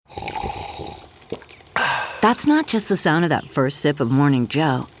That's not just the sound of that first sip of Morning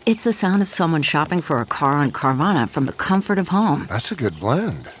Joe. It's the sound of someone shopping for a car on Carvana from the comfort of home. That's a good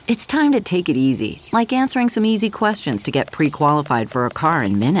blend. It's time to take it easy, like answering some easy questions to get pre-qualified for a car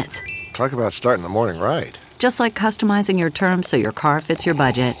in minutes. Talk about starting the morning right. Just like customizing your terms so your car fits your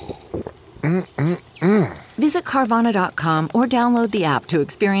budget. Visit Carvana.com or download the app to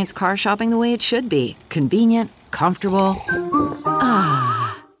experience car shopping the way it should be. Convenient, comfortable.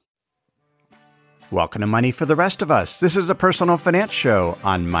 Welcome to Money for the Rest of Us. This is a personal finance show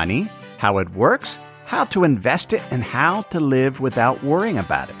on money, how it works, how to invest it, and how to live without worrying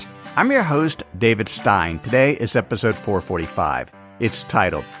about it. I'm your host, David Stein. Today is episode 445. It's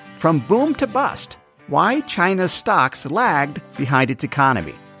titled, From Boom to Bust, Why China's Stocks Lagged Behind Its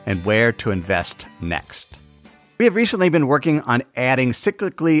Economy, and Where to Invest Next. We have recently been working on adding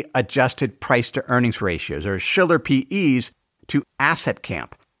cyclically adjusted price-to-earnings ratios, or Shiller PEs, to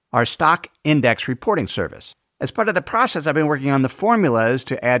AssetCamp, our stock index reporting service. As part of the process, I've been working on the formulas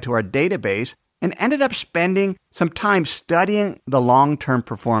to add to our database and ended up spending some time studying the long-term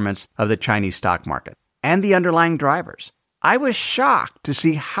performance of the Chinese stock market and the underlying drivers. I was shocked to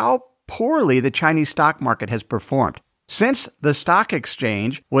see how poorly the Chinese stock market has performed since the stock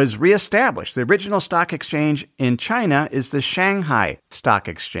exchange was reestablished. The original stock exchange in China is the Shanghai Stock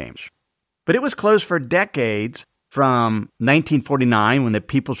Exchange. But it was closed for decades, from 1949, when the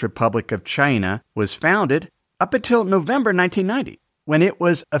People's Republic of China was founded, up until November 1990, when it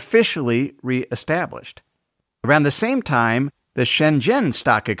was officially reestablished. Around the same time, the Shenzhen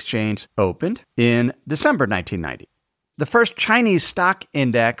Stock Exchange opened in December 1990. The first Chinese stock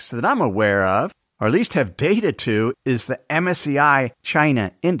index that I'm aware of, or at least have data to, is the MSCI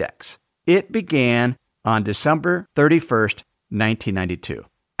China Index. It began on December 31st, 1992.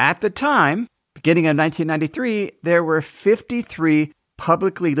 At the time, beginning of 1993, there were 53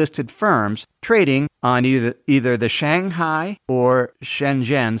 publicly listed firms trading on either the Shanghai or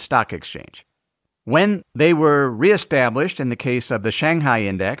Shenzhen Stock Exchange. When they were reestablished in the case of the Shanghai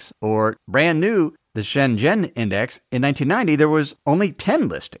Index, or brand new, the Shenzhen Index, in 1990, there was only 10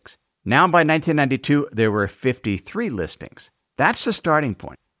 listings. Now by 1992, there were 53 listings. That's the starting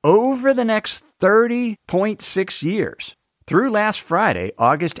point. Over the next 30.6 years, through last Friday,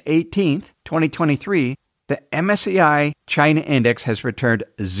 August 18th, 2023, the MSCI China Index has returned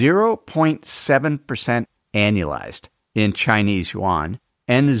 0.7% annualized in Chinese yuan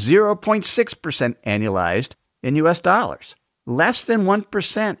and 0.6% annualized in US dollars. Less than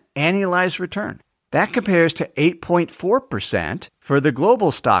 1% annualized return. That compares to 8.4% for the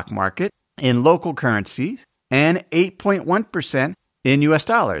global stock market in local currencies and 8.1% in US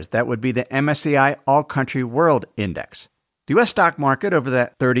dollars. That would be the MSCI All Country World Index. The U.S. stock market over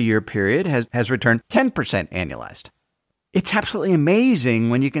that 30-year period has returned 10% annualized. It's absolutely amazing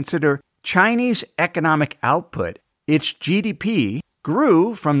when you consider Chinese economic output. Its GDP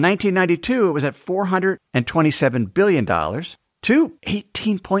grew from 1992, it was at $427 billion, to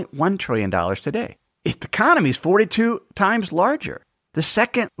 $18.1 trillion today. Its economy is 42 times larger, the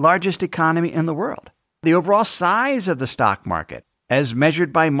second largest economy in the world. The overall size of the stock market, as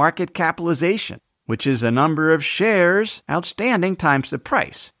measured by market capitalization, which is the number of shares outstanding times the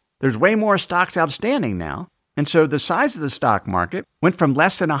price. There's way more stocks outstanding now, and so the size of the stock market went from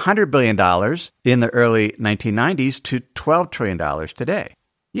less than $100 billion in the early 1990s to $12 trillion today.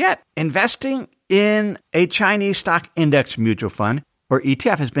 Yet, investing in a Chinese stock index mutual fund, or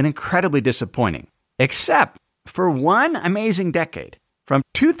ETF, has been incredibly disappointing, except for one amazing decade, from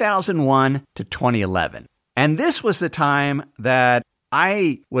 2001 to 2011. And this was the time that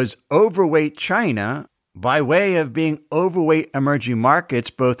I was overweight China by way of being overweight emerging markets,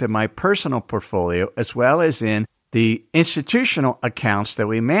 both in my personal portfolio as well as in the institutional accounts that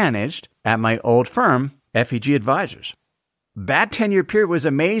we managed at my old firm, FEG Advisors. That 10-year period was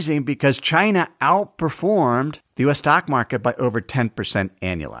amazing because China outperformed the U.S. stock market by over 10%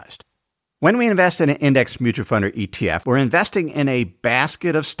 annualized. When we invest in an index mutual fund or ETF, we're investing in a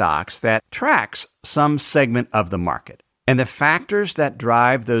basket of stocks that tracks some segment of the market. And the factors that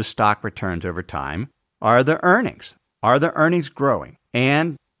drive those stock returns over time are the earnings. Are the earnings growing?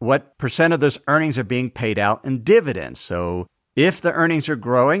 And what percent of those earnings are being paid out in dividends? So if the earnings are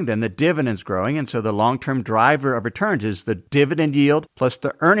growing, then the dividend's growing. And so the long-term driver of returns is the dividend yield plus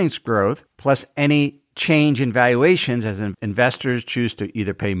the earnings growth plus any change in valuations as investors choose to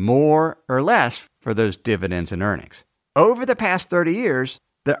either pay more or less for those dividends and earnings. Over the past 30 years,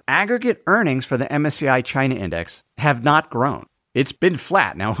 the aggregate earnings for the MSCI China Index have not grown. It's been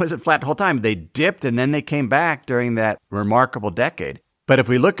flat. Now, it wasn't flat the whole time. They dipped and then they came back during that remarkable decade. But if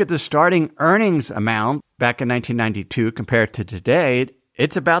we look at the starting earnings amount back in 1992 compared to today,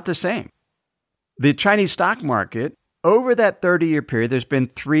 it's about the same. The Chinese stock market, over that 30-year period, there's been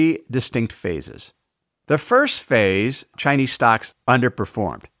three distinct phases. The first phase, Chinese stocks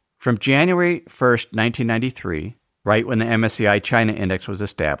underperformed. From January 1st, 1993, right when the MSCI China Index was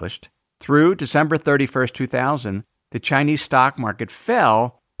established, through December 31st, 2000, the Chinese stock market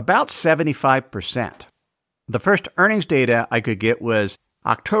fell about 75%. The first earnings data I could get was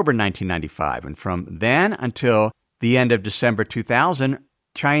October 1995, and from then until the end of December 2000,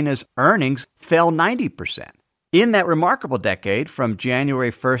 China's earnings fell 90%. In that remarkable decade, from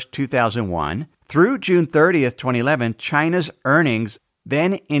January 1st, 2001 through June 30th, 2011, China's earnings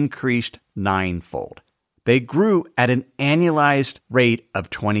then increased ninefold. They grew at an annualized rate of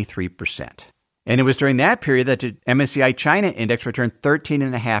 23%. And it was during that period that the MSCI China Index returned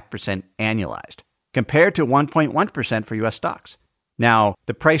 13.5% annualized, compared to 1.1% for U.S. stocks. Now,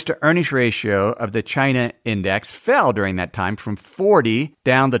 the price-to-earnings ratio of the China Index fell during that time from 40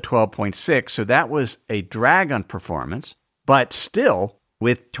 down to 12.6, so that was a drag on performance. But still,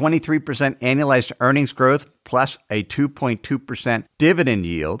 with 23% annualized earnings growth plus a 2.2% dividend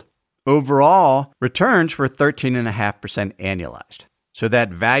yield, overall returns were 13.5% annualized. So that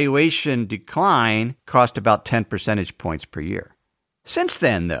valuation decline cost about 10 percentage points per year. Since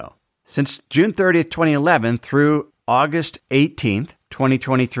then, though, since June 30th, 2011 through August 18th,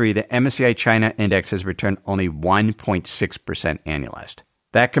 2023, the MSCI China Index has returned only 1.6% annualized.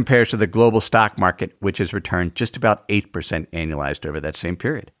 That compares to the global stock market, which has returned just about 8% annualized over that same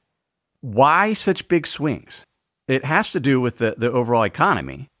period. Why such big swings? It has to do with the overall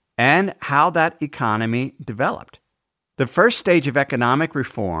economy and how that economy developed. The first stage of economic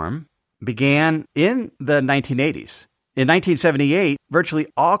reform began in the 1980s. In 1978, virtually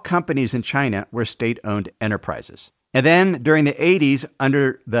all companies in China were state-owned enterprises. And then during the 80s,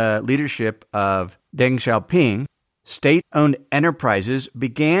 under the leadership of Deng Xiaoping, state-owned enterprises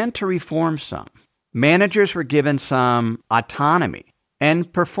began to reform some. Managers were given some autonomy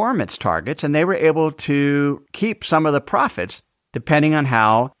and performance targets, and they were able to keep some of the profits depending on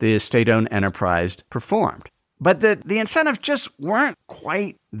how the state-owned enterprise performed. But the incentives just weren't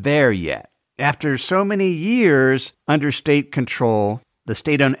quite there yet. After so many years under state control, the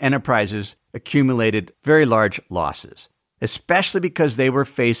state-owned enterprises accumulated very large losses, especially because they were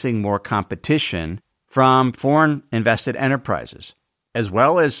facing more competition from foreign invested enterprises, as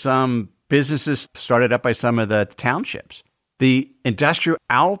well as some businesses started up by some of the townships. The industrial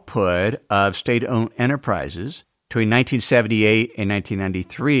output of state-owned enterprises between 1978 and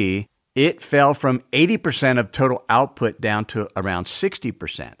 1993, it fell from 80% of total output down to around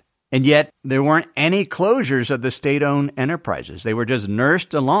 60%. And yet, there weren't any closures of the state-owned enterprises. They were just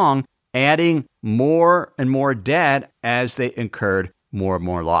nursed along, adding more and more debt as they incurred more and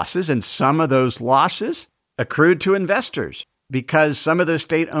more losses. And some of those losses accrued to investors because some of those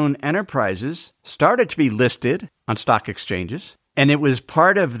state-owned enterprises started to be listed on stock exchanges. And it was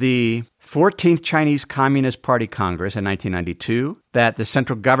part of the 14th Chinese Communist Party Congress in 1992 that the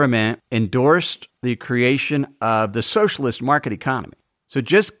central government endorsed the creation of the socialist market economy. So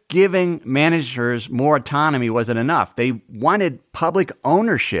just giving managers more autonomy wasn't enough. They wanted public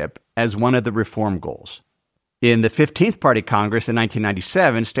ownership as one of the reform goals. In the 15th Party Congress in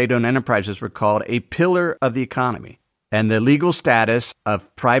 1997, state-owned enterprises were called a pillar of the economy, and the legal status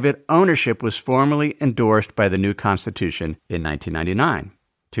of private ownership was formally endorsed by the new Constitution in 1999.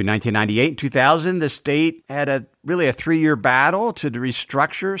 To 1998 and 2000, the state had a 3-year battle to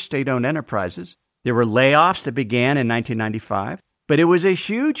restructure state-owned enterprises. There were layoffs that began in 1995. But it was a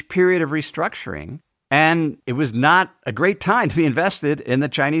huge period of restructuring, and it was not a great time to be invested in the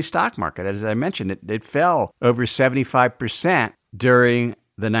Chinese stock market. As I mentioned, it fell over 75% during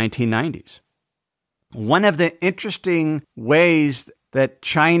the 1990s. One of the interesting ways that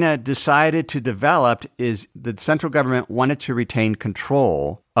China decided to develop is the central government wanted to retain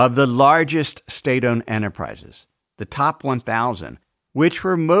control of the largest state-owned enterprises, the top 1,000, which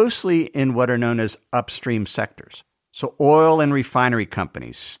were mostly in what are known as upstream sectors. So oil and refinery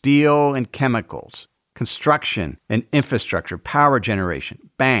companies, steel and chemicals, construction and infrastructure, power generation,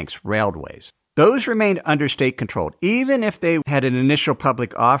 banks, railways. Those remained under state control. Even if they had an initial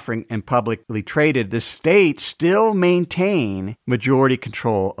public offering and publicly traded, the state still maintained majority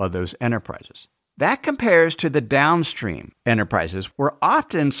control of those enterprises. That compares to the downstream enterprises, where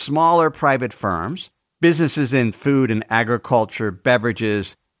often smaller private firms, businesses in food and agriculture,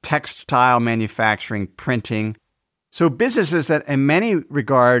 beverages, textile manufacturing, printing, so businesses that in many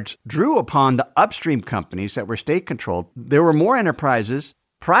regards drew upon the upstream companies that were state-controlled, there were more enterprises,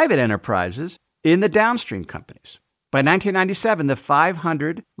 private enterprises, in the downstream companies. By 1997, the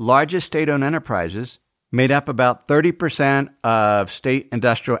 500 largest state-owned enterprises made up about 30% of state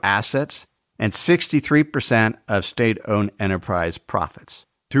industrial assets and 63% of state-owned enterprise profits.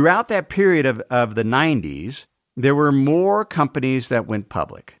 Throughout that period of the 90s, there were more companies that went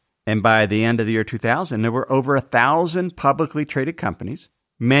public. And by the end of the year 2000, there were over 1,000 publicly traded companies,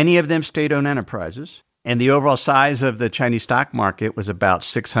 many of them state-owned enterprises. And the overall size of the Chinese stock market was about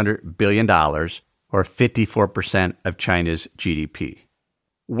 $600 billion, or 54% of China's GDP.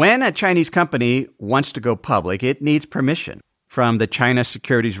 When a Chinese company wants to go public, it needs permission from the China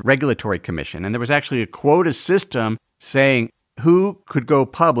Securities Regulatory Commission. And there was actually a quota system saying who could go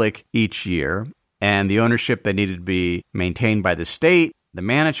public each year and the ownership that needed to be maintained by the state, the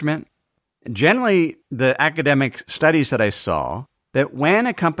management. Generally, the academic studies that I saw, that when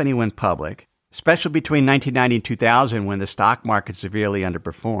a company went public, especially between 1990 and 2000 when the stock market severely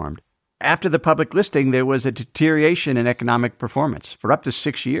underperformed, after the public listing, there was a deterioration in economic performance for up to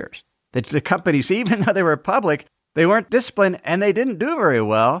 6 years. The companies, even though they were public, they weren't disciplined and they didn't do very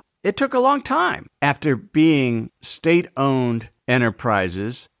well. It took a long time after being state-owned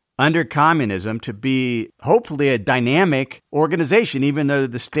enterprises under communism to be hopefully a dynamic organization, even though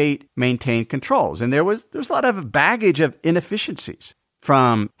the state maintained controls. And there was a lot of baggage of inefficiencies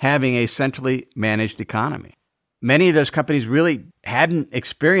from having a centrally managed economy. Many of those companies really hadn't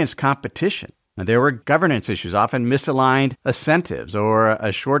experienced competition. There were governance issues, often misaligned incentives or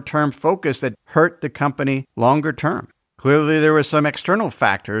a short-term focus that hurt the company longer term. Clearly, there were some external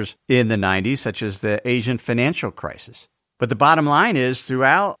factors in the 90s, such as the Asian financial crisis. But the bottom line is,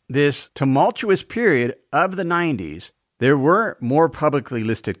 throughout this tumultuous period of the 90s, there were more publicly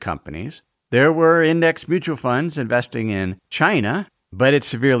listed companies. There were index mutual funds investing in China, but it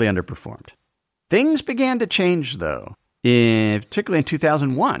severely underperformed. Things began to change, though, particularly in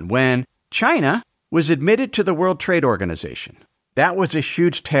 2001, when China was admitted to the World Trade Organization. That was a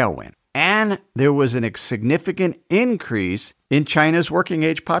huge tailwind. And there was a significant increase in China's working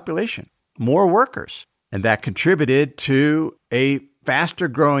age population, more workers. And that contributed to a faster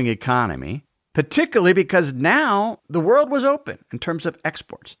growing economy, particularly because now the world was open in terms of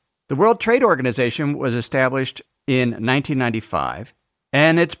exports. The World Trade Organization was established in 1995.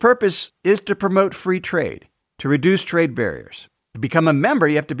 And its purpose is to promote free trade, to reduce trade barriers. To become a member,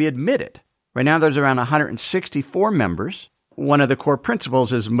 you have to be admitted. Right now, there's around 164 members. One of the core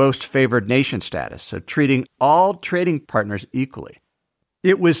principles is most favored nation status, so treating all trading partners equally.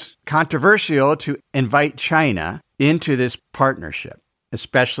 It was controversial to invite China into this partnership,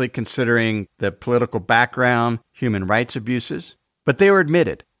 especially considering the political background, human rights abuses. But they were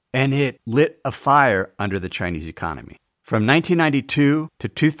admitted, and it lit a fire under the Chinese economy. From 1992 to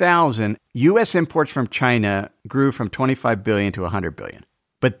 2000, U.S. imports from China grew from $25 billion to $100 billion.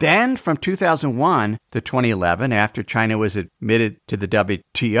 But then from 2001 to 2011, after China was admitted to the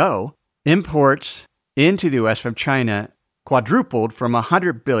WTO, imports into the U.S. from China quadrupled from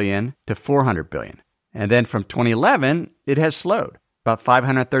 $100 billion to $400 billion. And then from 2011, it has slowed. About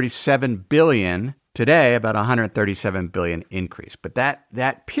 $537 billion today, about $137 billion increase. But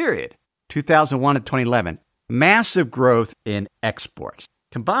that period, 2001 to 2011, massive growth in exports,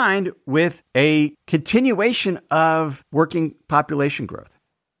 combined with a continuation of working population growth.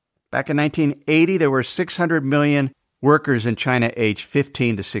 Back in 1980, there were 600 million workers in China aged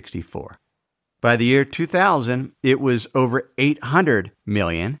 15 to 64. By the year 2000, it was over 800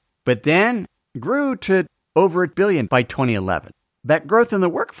 million, but then grew to over 1 billion by 2011. That growth in the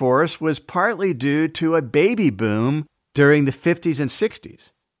workforce was partly due to a baby boom during the 50s and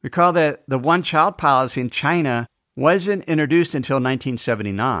 60s. Recall that the one-child policy in China wasn't introduced until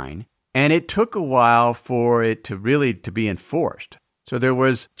 1979, and it took a while for it to be enforced. So there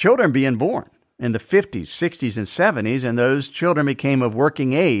was children being born in the 50s, 60s, and 70s, and those children became of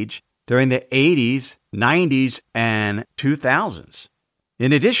working age during the 80s, 90s, and 2000s.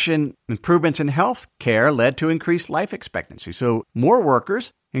 In addition, improvements in health care led to increased life expectancy. So more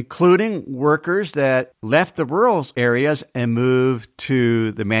workers, including workers that left the rural areas and moved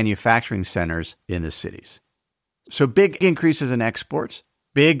to the manufacturing centers in the cities. So big increases in exports,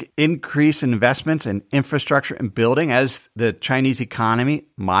 big increase in investments in infrastructure and building as the Chinese economy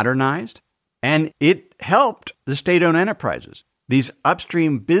modernized. And it helped the state-owned enterprises. These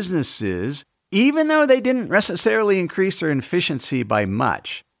upstream businesses, even though they didn't necessarily increase their efficiency by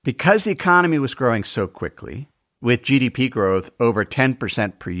much, because the economy was growing so quickly, with GDP growth over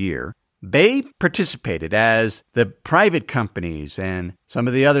 10% per year, they participated as the private companies and some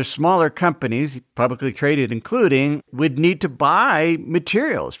of the other smaller companies, publicly traded including, would need to buy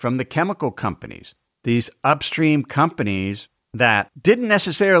materials from the chemical companies. These upstream companies that didn't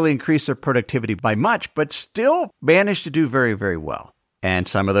necessarily increase their productivity by much, but still managed to do very, very well. And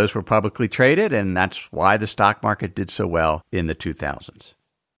some of those were publicly traded, and that's why the stock market did so well in the 2000s.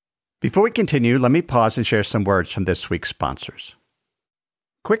 Before we continue, let me pause and share some words from this week's sponsors.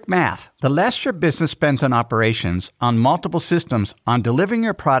 Quick math. The less your business spends on operations, on multiple systems, on delivering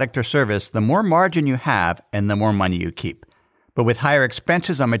your product or service, the more margin you have and the more money you keep. But with higher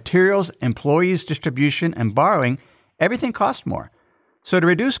expenses on materials, employees, distribution, and borrowing, everything costs more. So to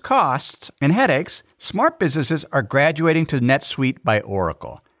reduce costs and headaches, smart businesses are graduating to NetSuite by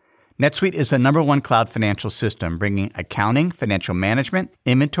Oracle. NetSuite is the #1 cloud financial system, bringing accounting, financial management,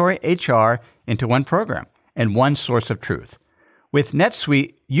 inventory, HR into one program and one source of truth. With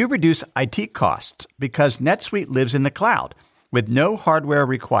NetSuite, you reduce IT costs because NetSuite lives in the cloud with no hardware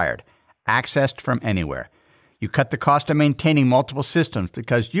required, accessed from anywhere. You cut the cost of maintaining multiple systems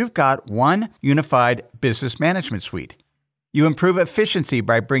because you've got one unified business management suite. You improve efficiency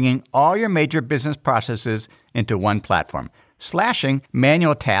by bringing all your major business processes into one platform, slashing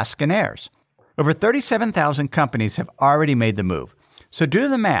manual tasks and errors. Over 37,000 companies have already made the move. So do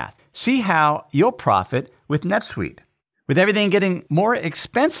the math. See how you'll profit with NetSuite. With everything getting more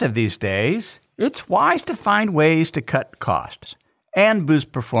expensive these days, it's wise to find ways to cut costs and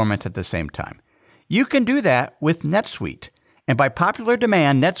boost performance at the same time. You can do that with NetSuite. And by popular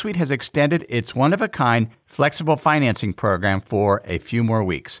demand, NetSuite has extended its one-of-a-kind flexible financing program for a few more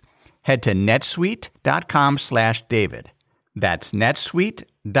weeks. Head to netsuite.com/David. That's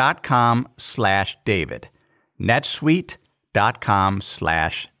netsuite.com/David.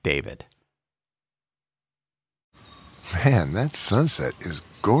 netsuite.com/David. Man, that sunset is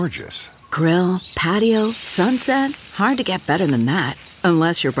gorgeous. Grill, patio, sunset. Hard to get better than that.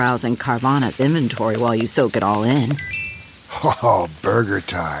 Unless you're browsing Carvana's inventory while you soak it all in. Oh, burger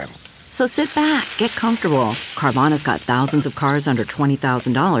time. So sit back, get comfortable. Carvana's got thousands of cars under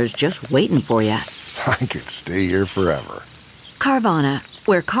 $20,000 just waiting for you. I could stay here forever. Carvana,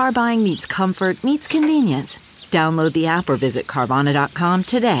 where car buying meets comfort, meets convenience. Download the app or visit Carvana.com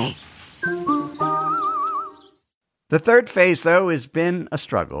today. The third phase, though, has been a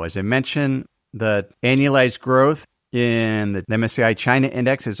struggle. As I mentioned, the annualized growth in the MSCI China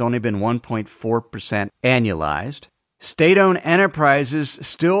Index has only been 1.4% annualized. State-owned enterprises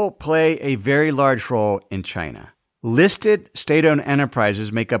still play a very large role in China. Listed state-owned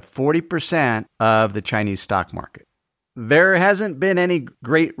enterprises make up 40% of the Chinese stock market. There hasn't been any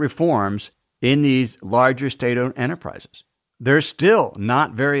great reforms in these larger state-owned enterprises. They're still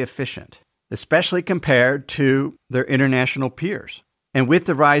not very efficient, especially compared to their international peers. And with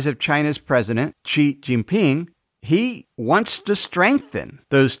the rise of China's president, Xi Jinping, he wants to strengthen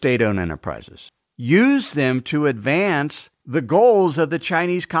those state-owned enterprises, use them to advance the goals of the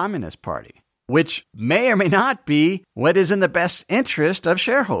Chinese Communist Party, which may or may not be what is in the best interest of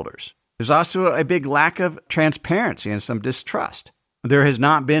shareholders. There's also a big lack of transparency and some distrust. There has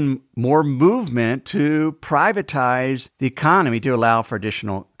not been more movement to privatize the economy to allow for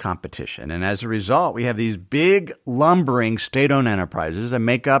additional competition. And as a result, we have these big, lumbering state-owned enterprises that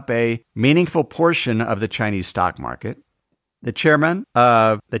make up a meaningful portion of the Chinese stock market. The chairman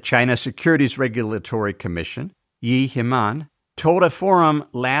of the China Securities Regulatory Commission, Yi Himan, told a forum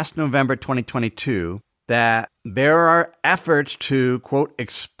last November 2022 that there are efforts to, quote,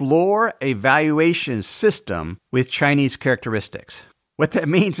 explore a valuation system with Chinese characteristics. What that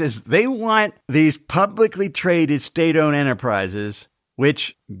means is they want these publicly traded state-owned enterprises,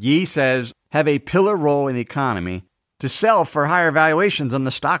 which Yi says have a pillar role in the economy, to sell for higher valuations on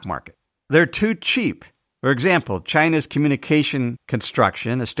the stock market. They're too cheap. For example, China's Communication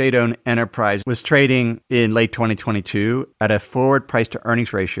Construction, a state-owned enterprise, was trading in late 2022 at a forward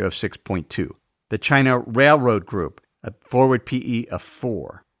price-to-earnings ratio of 6.2. The China Railroad Group, a forward PE of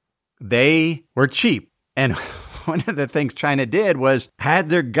 4. They were cheap. And one of the things China did was had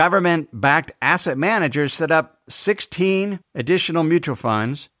their government-backed asset managers set up 16 additional mutual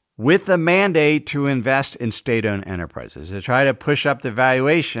funds with a mandate to invest in state-owned enterprises to try to push up the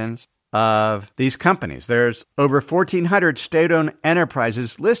valuations of these companies. There's over 1,400 state-owned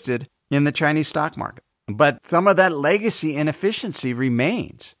enterprises listed in the Chinese stock market. But some of that legacy inefficiency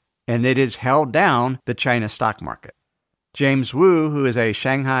remains, and it has held down the China stock market. James Wu, who is a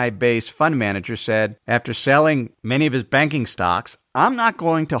Shanghai-based fund manager, said, after selling many of his banking stocks, I'm not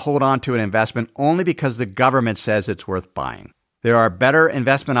going to hold on to an investment only because the government says it's worth buying. There are better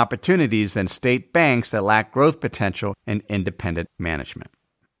investment opportunities than state banks that lack growth potential and independent management.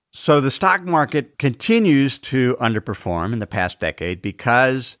 So the stock market continues to underperform in the past decade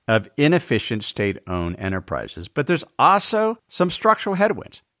because of inefficient state-owned enterprises. But there's also some structural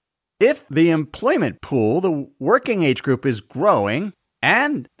headwinds. If the employment pool, the working age group, is growing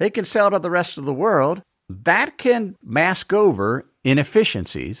and they can sell to the rest of the world, that can mask over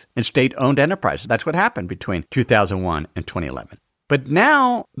inefficiencies in state-owned enterprises. That's what happened between 2001 and 2011. But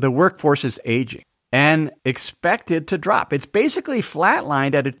now the workforce is aging and expected to drop. It's basically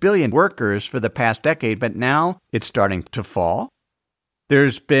flatlined at 1 billion workers for the past decade, but now it's starting to fall.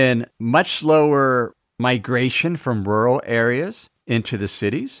 There's been much slower migration from rural areas into the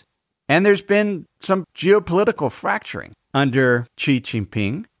cities. And there's been some geopolitical fracturing under Xi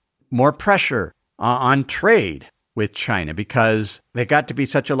Jinping, more pressure on trade with China because they got to be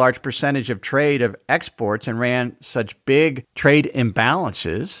such a large percentage of trade of exports and ran such big trade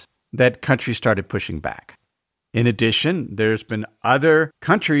imbalances that countries started pushing back. In addition, there's been other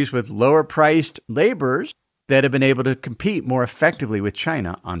countries with lower priced laborers that have been able to compete more effectively with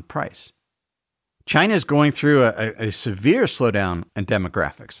China on price. China is going through a severe slowdown in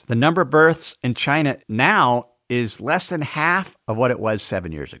demographics. The number of births in China now is less than half of what it was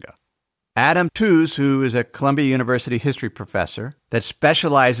 7 years ago. Adam Tooze, who is a Columbia University history professor that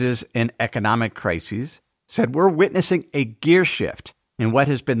specializes in economic crises, said we're witnessing a gear shift in what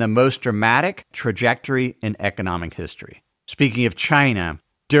has been the most dramatic trajectory in economic history. Speaking of China,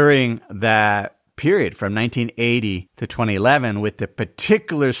 during that period from 1980 to 2011 with the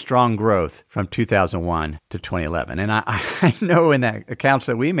particular strong growth from 2001 to 2011. And I know in the accounts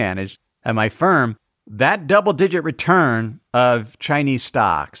that we managed at my firm, that double-digit return of Chinese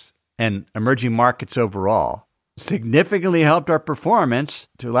stocks and emerging markets overall significantly helped our performance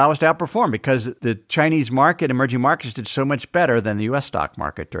to allow us to outperform because the Chinese market, emerging markets, did so much better than the U.S. stock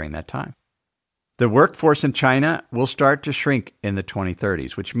market during that time. The workforce in China will start to shrink in the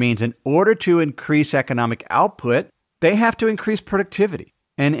 2030s, which means in order to increase economic output, they have to increase productivity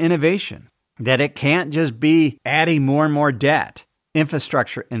and innovation, that it can't just be adding more and more debt,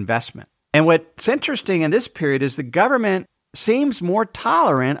 infrastructure investment. And what's interesting in this period is the government seems more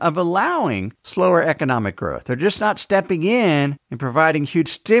tolerant of allowing slower economic growth. They're just not stepping in and providing huge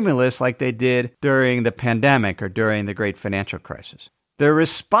stimulus like they did during the pandemic or during the great financial crisis. The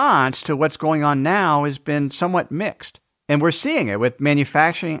response to what's going on now has been somewhat mixed. And we're seeing it with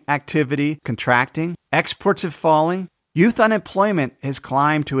manufacturing activity contracting, exports have fallen, youth unemployment has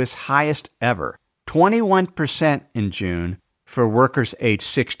climbed to its highest ever, 21% in June for workers aged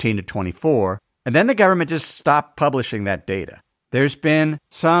 16 to 24. And then the government just stopped publishing that data. There's been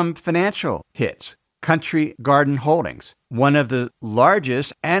some financial hits. Country Garden Holdings, one of the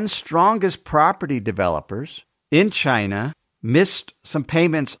largest and strongest property developers in China, missed some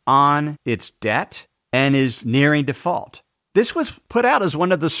payments on its debt and is nearing default. This was put out as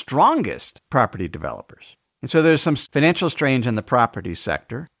one of the strongest property developers. And so there's some financial strain in the property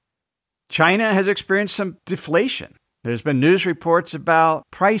sector. China has experienced some deflation. There's been news reports about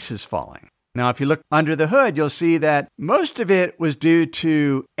prices falling. Now, if you look under the hood, you'll see that most of it was due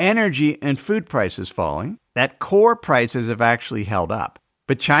to energy and food prices falling, that core prices have actually held up.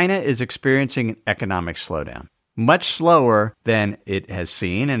 But China is experiencing an economic slowdown, much slower than it has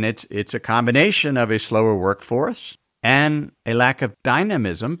seen, and it's a combination of a slower workforce and a lack of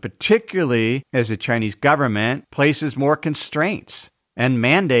dynamism, particularly as the Chinese government places more constraints and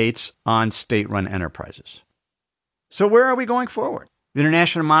mandates on state-run enterprises. So where are we going forward? The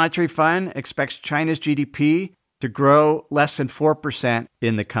International Monetary Fund expects China's GDP to grow less than 4%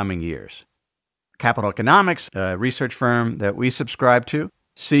 in the coming years. Capital Economics, a research firm that we subscribe to,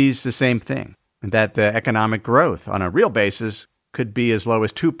 sees the same thing, that the economic growth on a real basis could be as low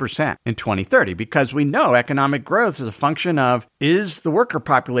as 2% in 2030, because we know economic growth is a function of, is the worker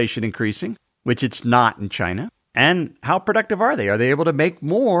population increasing, which it's not in China, and how productive are they? Are they able to make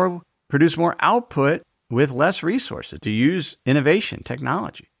more, produce more output with less resources to use innovation,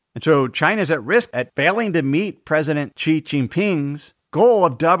 technology? And so China's at risk at failing to meet President Xi Jinping's goal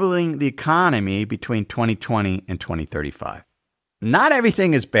of doubling the economy between 2020 and 2035. Not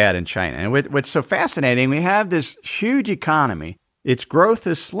everything is bad in China. And what's so fascinating, we have this huge economy. Its growth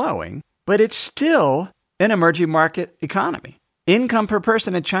is slowing, but it's still an emerging market economy. Income per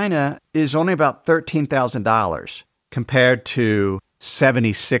person in China is only about $13,000 compared to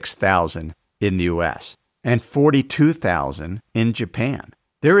 $76,000 in the U.S. and $42,000 in Japan.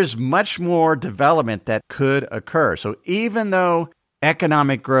 There is much more development that could occur. So even though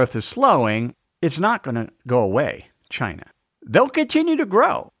economic growth is slowing, it's not going to go away, China. They'll continue to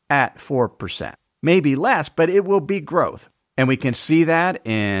grow at 4%, maybe less, but it will be growth. And we can see that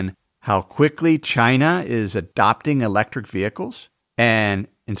in how quickly China is adopting electric vehicles and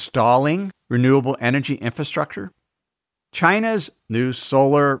installing renewable energy infrastructure. China's new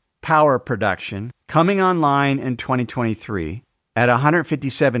solar power production coming online in 2023 at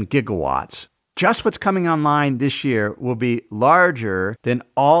 157 gigawatts. Just what's coming online this year will be larger than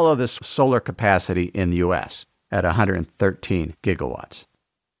all of this solar capacity in the U.S. at 113 gigawatts.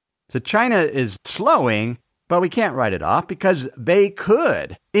 So China is slowing, but we can't write it off because they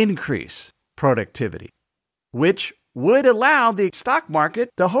could increase productivity, which would allow the stock market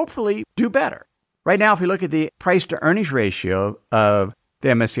to hopefully do better. Right now, if we look at the price to earnings ratio of the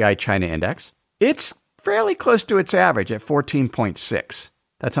MSCI China Index, it's fairly close to its average at 14.6.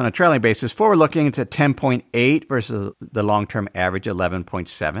 That's on a trailing basis. Forward looking, it's at 10.8 versus the long-term average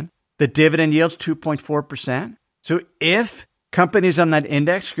 11.7. The dividend yield's 2.4%. So if companies on that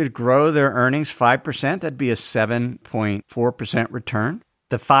index could grow their earnings 5%, that'd be a 7.4% return.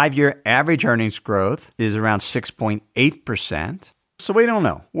 The 5-year average earnings growth is around 6.8%. So we don't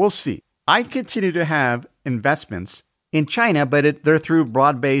know. We'll see. I continue to have investments in China, but they're through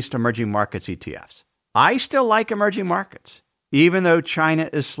broad-based emerging markets ETFs. I still like emerging markets, even though China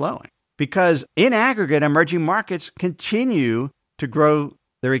is slowing, because in aggregate, emerging markets continue to grow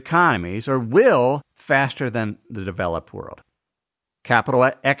their economies, or will, faster than the developed world.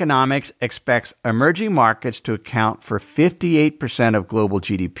 Capital Economics expects emerging markets to account for 58% of global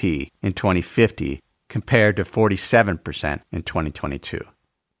GDP in 2050, compared to 47% in 2022.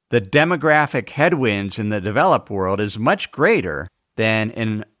 The demographic headwinds in the developed world is much greater than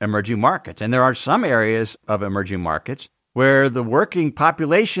in emerging markets. And there are some areas of emerging markets where the working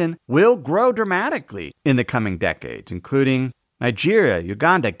population will grow dramatically in the coming decades, including Nigeria,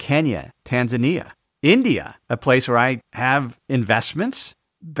 Uganda, Kenya, Tanzania, India, a place where I have investments.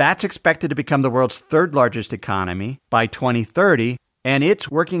 That's expected to become the world's third largest economy by 2030, and its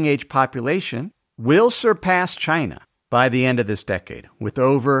working age population will surpass China by the end of this decade, with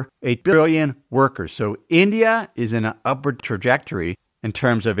over 8 billion workers. So India is in an upward trajectory in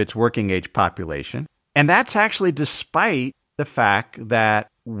terms of its working age population. And that's actually despite the fact that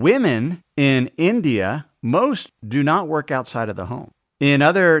women in India, most do not work outside of the home. In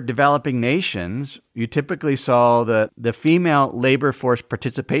other developing nations, you typically saw the female labor force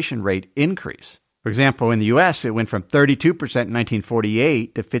participation rate increase. For example, in the U.S., it went from 32% in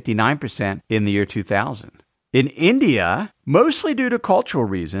 1948 to 59% in the year 2000. In India, mostly due to cultural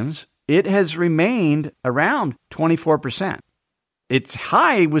reasons, it has remained around 24%. Its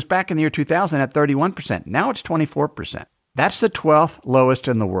high was back in the year 2000 at 31%. Now it's 24%. That's the 12th lowest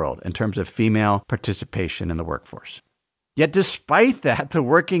in the world in terms of female participation in the workforce. Yet despite that, the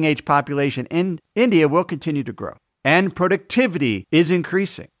working age population in India will continue to grow, and productivity is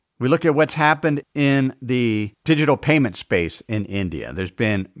increasing. We look at what's happened in the digital payment space in India. There's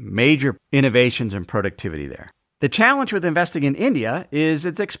been major innovations in productivity there. The challenge with investing in India is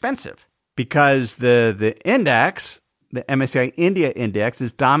it's expensive because the index, the MSCI India index,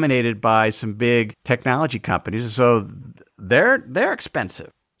 is dominated by some big technology companies. So they're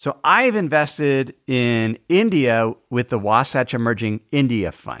expensive. So I've invested in India with the Wasatch Emerging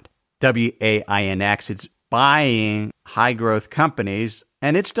India Fund, WAINX. It's buying high-growth companies,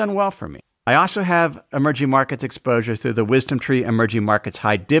 and it's done well for me. I also have emerging markets exposure through the Wisdom Tree Emerging Markets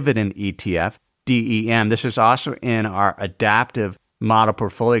High Dividend ETF, DEM. This is also in our adaptive model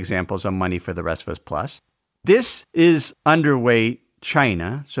portfolio examples on Money for the Rest of Us Plus. This is underweight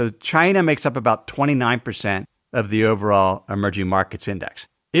China. So China makes up about 29% of the overall emerging markets index.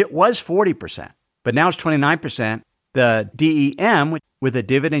 It was 40%, but now it's 29%. The DEM, with a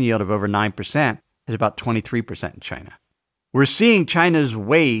dividend yield of over 9%, is about 23% in China. We're seeing China's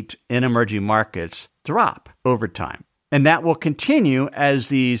weight in emerging markets drop over time. And that will continue as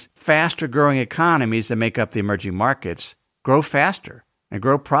these faster growing economies that make up the emerging markets grow faster and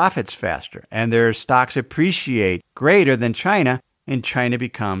grow profits faster. And their stocks appreciate greater than China, and China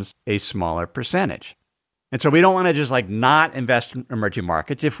becomes a smaller percentage. And so we don't want to just not invest in emerging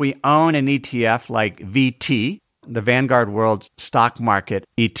markets. If we own an ETF like VT, the Vanguard World Stock Market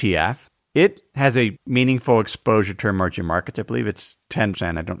ETF, it has a meaningful exposure to emerging markets. I believe it's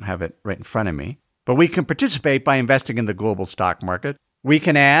 10%. I don't have it right in front of me. But we can participate by investing in the global stock market. We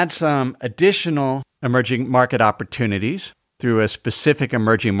can add some additional emerging market opportunities through a specific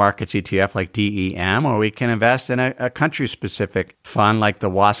emerging markets ETF like DEM, or we can invest in a country-specific fund like the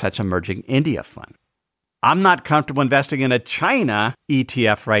Wasatch Emerging India Fund. I'm not comfortable investing in a China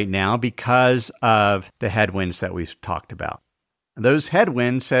ETF right now because of the headwinds that we've talked about. Those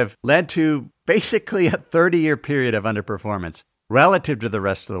headwinds have led to basically a 30-year period of underperformance relative to the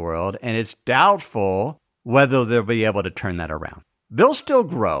rest of the world, and it's doubtful whether they'll be able to turn that around. They'll still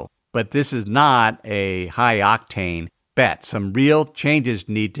grow, but this is not a high-octane bet. Some real changes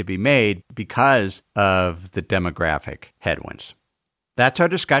need to be made because of the demographic headwinds. That's our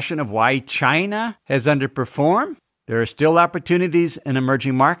discussion of why China has underperformed. There are still opportunities in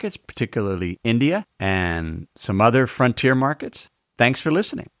emerging markets, particularly India and some other frontier markets. Thanks for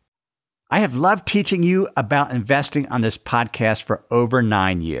listening. I have loved teaching you about investing on this podcast for over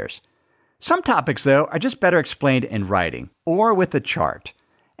 9 years. Some topics, though, are just better explained in writing or with a chart.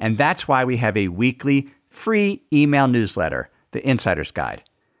 And that's why we have a weekly free email newsletter, The Insider's Guide.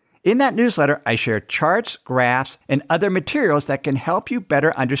 In that newsletter, I share charts, graphs, and other materials that can help you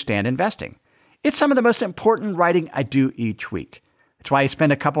better understand investing. It's some of the most important writing I do each week. That's why I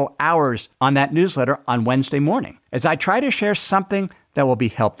spend a couple hours on that newsletter on Wednesday morning, as I try to share something that will be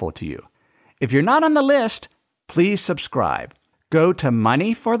helpful to you. If you're not on the list, please subscribe. Go to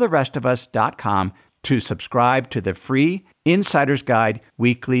moneyfortherestofus.com to subscribe to the free Insider's Guide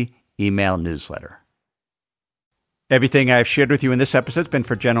weekly email newsletter. Everything I've shared with you in this episode has been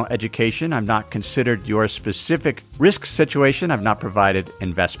for general education. I've not considered your specific risk situation. I've not provided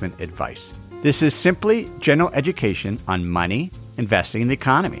investment advice. This is simply general education on money, investing, and the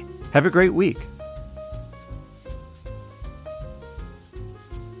economy. Have a great week.